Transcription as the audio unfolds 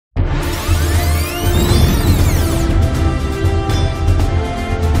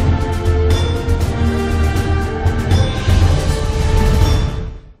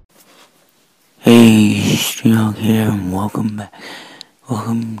Studog here, and welcome back.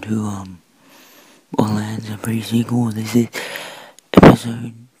 Welcome to Borderlands, a pre-sequel. This is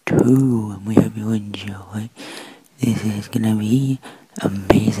episode 2, and we hope you enjoy. This is gonna be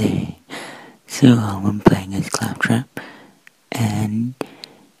amazing. So I'm playing as Claptrap, and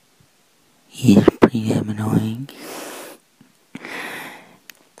he's pretty damn annoying.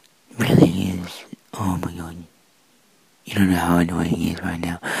 Really is. Oh my god. You don't know how annoying he is right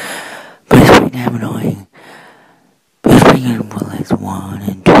now. But it's pretty damn annoying. But it's pretty good in Borderlands 1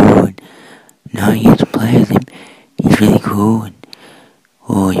 and 2, and now you get to play as him. He's really cool, and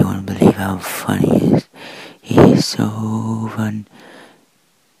you wouldn't believe how fun he is. He is so fun.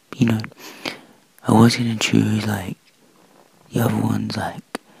 You know, I was gonna choose like the other ones like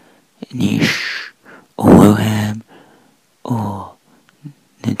Nish or Wilhelm or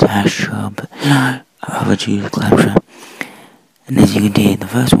Natasha, but no, I'd rather choose Claptrap. And as you can see in the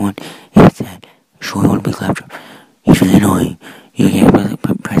first one, it said, sure you want to be Claptrap. He's really annoying. You can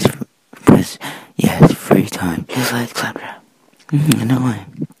press yes 3 times. Just like Claptrap.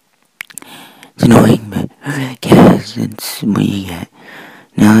 Annoying. It's annoying, but who really cares? It's what you get.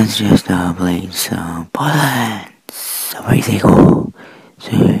 Now let's just play some Borderlands. A pretty cool.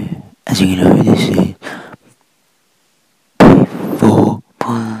 So, as you can know, this is before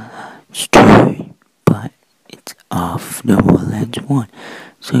Borderlands 2, but it's after Borderlands 1.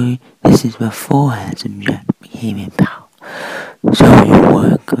 So, this is before Handsome Jack became in power. So, you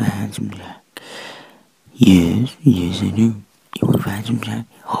work for Handsome Jack. Yes, I do. You work for Handsome Jack,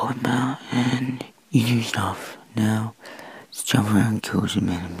 hold him out, and you do stuff. Now, let's jump around and kill some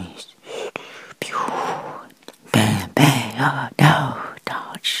enemies. Bang, bang, oh no,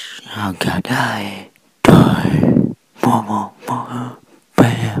 dodge. Oh god, die. More.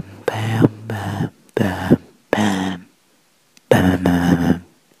 Bam, bam, bam, bam, bam. Bam.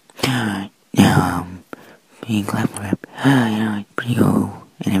 Alright, now, being Claptrap, it's pretty cool.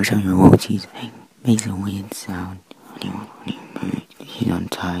 And every time you roll these things, makes a weird sound. He's on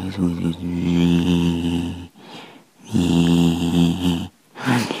tires, so he goes,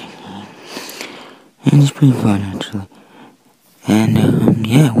 and it's pretty fun actually. And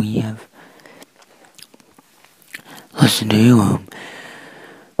yeah, we have lots to do.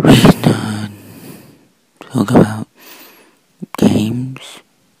 We can talk about games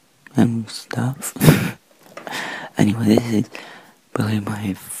and stuff. Anyway, this is probably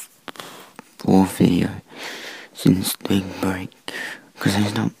my 4th video since the big break, because I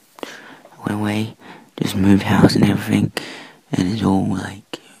went away, just moved house and everything, and it's all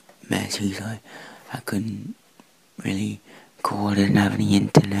like messy, so I couldn't really record, I didn't have any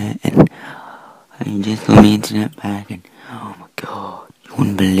internet, and I just got my internet back, and oh my god, you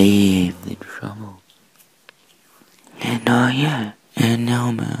wouldn't believe the trouble. And yeah, and now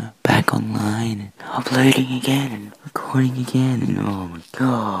I'm back online, and uploading again, and recording again, and oh my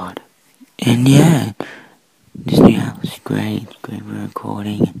god. And yeah, this new house is great. It's great for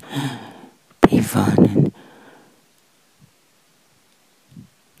recording and pretty fun, and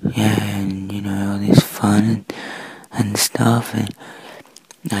yeah, and all this fun and stuff. And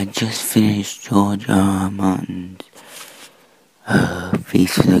I just finished George R. R. Martin's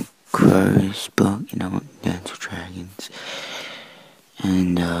Feast for the Crows book, Dance with Dragons.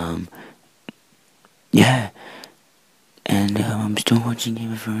 And yeah, and I'm still watching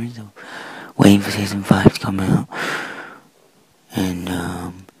Game of Thrones. Waiting for season 5 to come out, and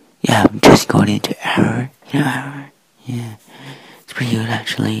yeah, I've just got into Arrow, Arrow, yeah, it's pretty good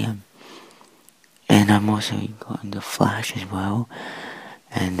actually, and I'm also got into Flash as well,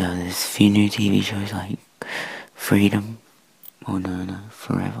 and there's a few new TV shows like Freedom,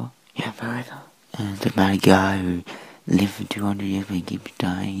 Forever, and it's about a guy who lived for 200 years but he keeps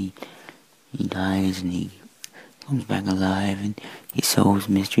dying, he dies and he comes back alive, and he solves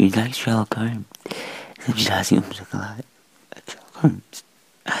mysteries like Sherlock Holmes. Except he does look like Sherlock Holmes.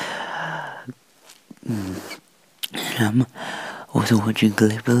 And I'm also watching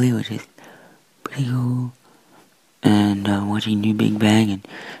Gallipoli, which is pretty cool. And watching New Big Bang and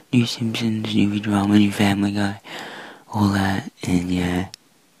New Simpsons, New Futurama, New Family Guy, all that, and yeah,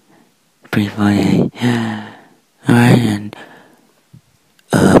 pretty funny. Alright, and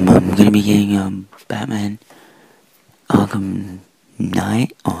I'm gonna be getting Batman Arkham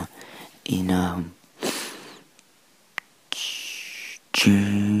Knight in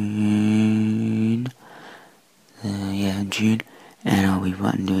June. June, and I'll be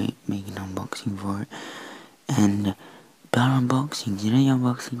making an unboxing for it. And about unboxings, the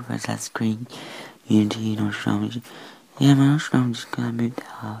unboxing for Assassin's Creed Unity, Nostradamus. Yeah, my Nostradamus just kinda moved the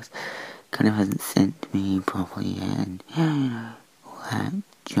house. Kind of hasn't sent to me properly yet, and all that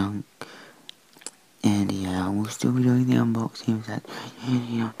junk. And yeah, we'll still be doing the unboxing of that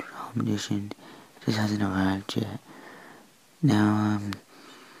edition. Just hasn't arrived yet. Now,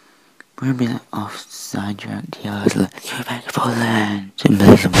 we're a bit off sidetracked here. So let's go back to Borderlands and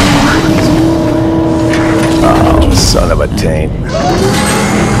play some more. Oh, son of a taint.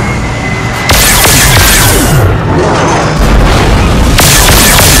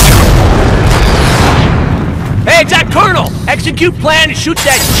 Hey, it's that Colonel! Execute plan to shoot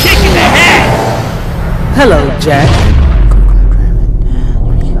that chick in the head! Hello, Jack.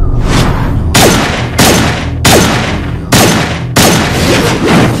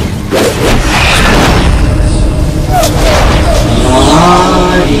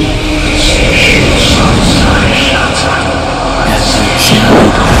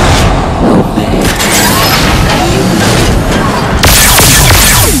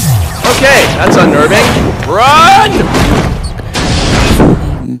 Okay, that's unnerving. Run!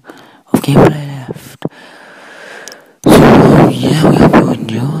 Okay, left. So, yeah, we hope you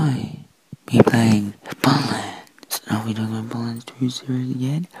enjoy me playing Borderlands. Are we doing my Borderlands 2 series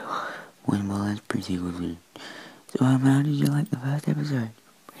again? When Borderlands pre-sequel series. So, how did you like the first episode?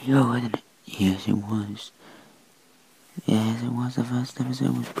 Pretty good, wasn't it? Yes, it was. Yes, it was. The first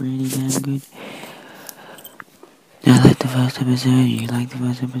episode was pretty damn good. I liked the first episode. You liked the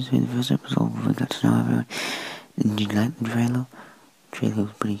first episode. The first episode, we got to know everyone. Did you like the trailer? The trailer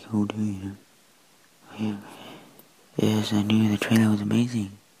was pretty cool too, you know. Yeah. Yes, I knew the trailer was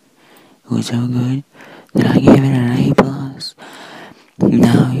amazing. It was so good that I gave it an A+.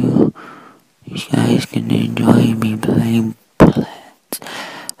 Now you guys can enjoy me playing Borderlands.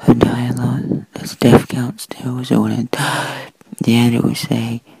 I die a lot. There's death count still, so when I die, at the end it will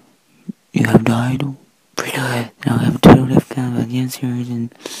say, you have died. Pretty good. And I'll have a total death count by the end series,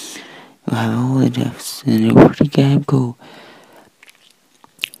 and we'll have all the deaths, and it'll be pretty damn cool.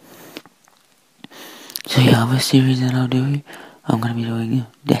 So yeah, other series that I'll do, I'm gonna be doing a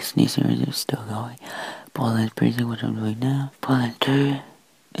Destiny series that's still going. Borderlands Prison, which I'm doing now. Borderlands 2.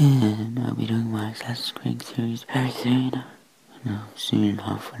 And I'll be doing my Assassin's Creed series very soon. No, soon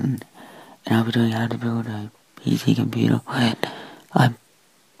enough. And I'll be doing how to build a PC computer when I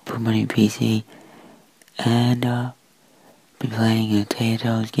put my new PC. And be playing a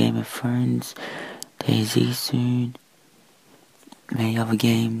Telltale's Game of Thrones, DayZ soon. Many other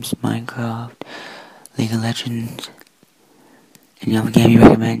games, Minecraft, League of Legends. Any other game you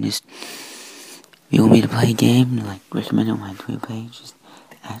recommend? Just if you want me to play a game, like recommend it on my Twitter page, just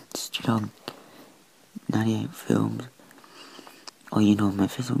at Studog 98 Films, or you know my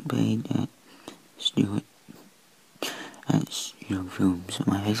Facebook page at Studog Films on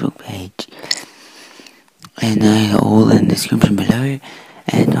my Facebook page, and all in the description below.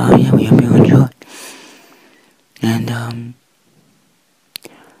 And yeah, we hope you enjoy. And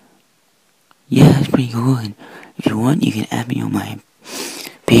yeah, it's pretty cool. And if you want, you can add me on my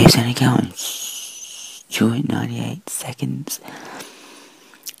PSN account and join 98 seconds.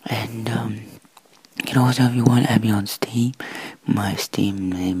 And you can also, if you want, add me on Steam. My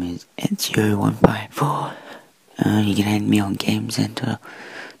Steam name is Ezio154. You can add me on Game Center to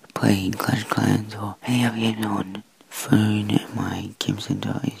play Clash of Clans or any other games on phone. My Game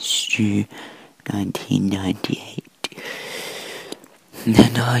Center is Stu1998. And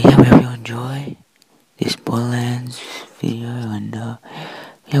yeah, we hope you enjoy this Borderlands video, and yeah,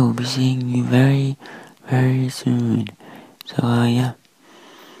 we'll be seeing you very, very soon. So yeah.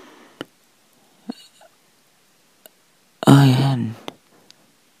 Oh yeah, and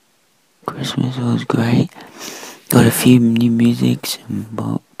Christmas was great. Got a few new musics and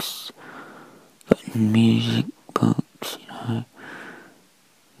books. Got music books, you know.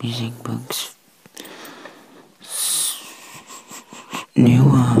 Music books.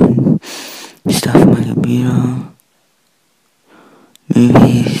 New stuff on my computer.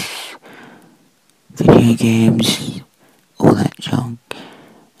 Movies. Video games. All that junk.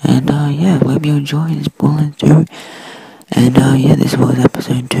 And yeah, we hope you enjoy this Borderlands 2. And yeah, this was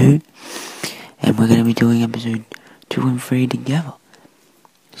episode 2. And we're gonna be doing episode 2 and 3 together.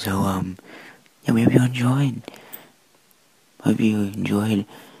 So yeah, we hope you enjoyed. Hope you enjoyed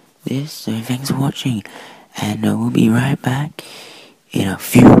this. So thanks for watching. And we'll be right back in a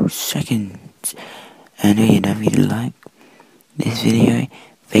few seconds. And you don't forget to like this video,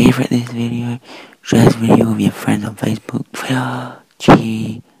 favorite this video, share this video with your friends on Facebook, Twitter,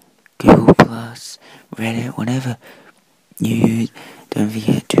 Google Plus, Reddit, whatever you use. Don't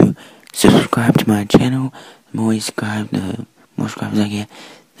forget to subscribe to my channel. The more you subscribe, the more subscribers I get,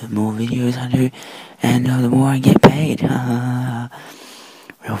 the more videos I do, and the more I get paid. Real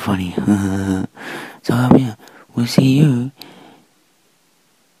funny. So yeah, we'll see you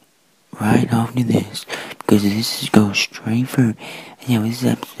right after this, because this goes straight through. And yeah, this is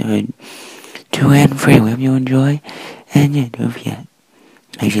episode 2 and 3. We hope you enjoy. And yeah, don't forget,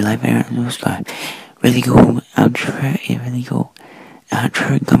 make sure you like, share, and subscribe. Really cool outro, really cool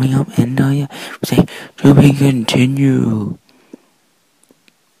outro coming up. And yeah, we'll say, to be continued.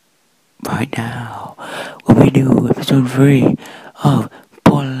 Right now, when we do episode 3 of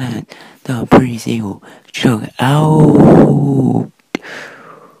Borderlands, the pre-sequel. Check out.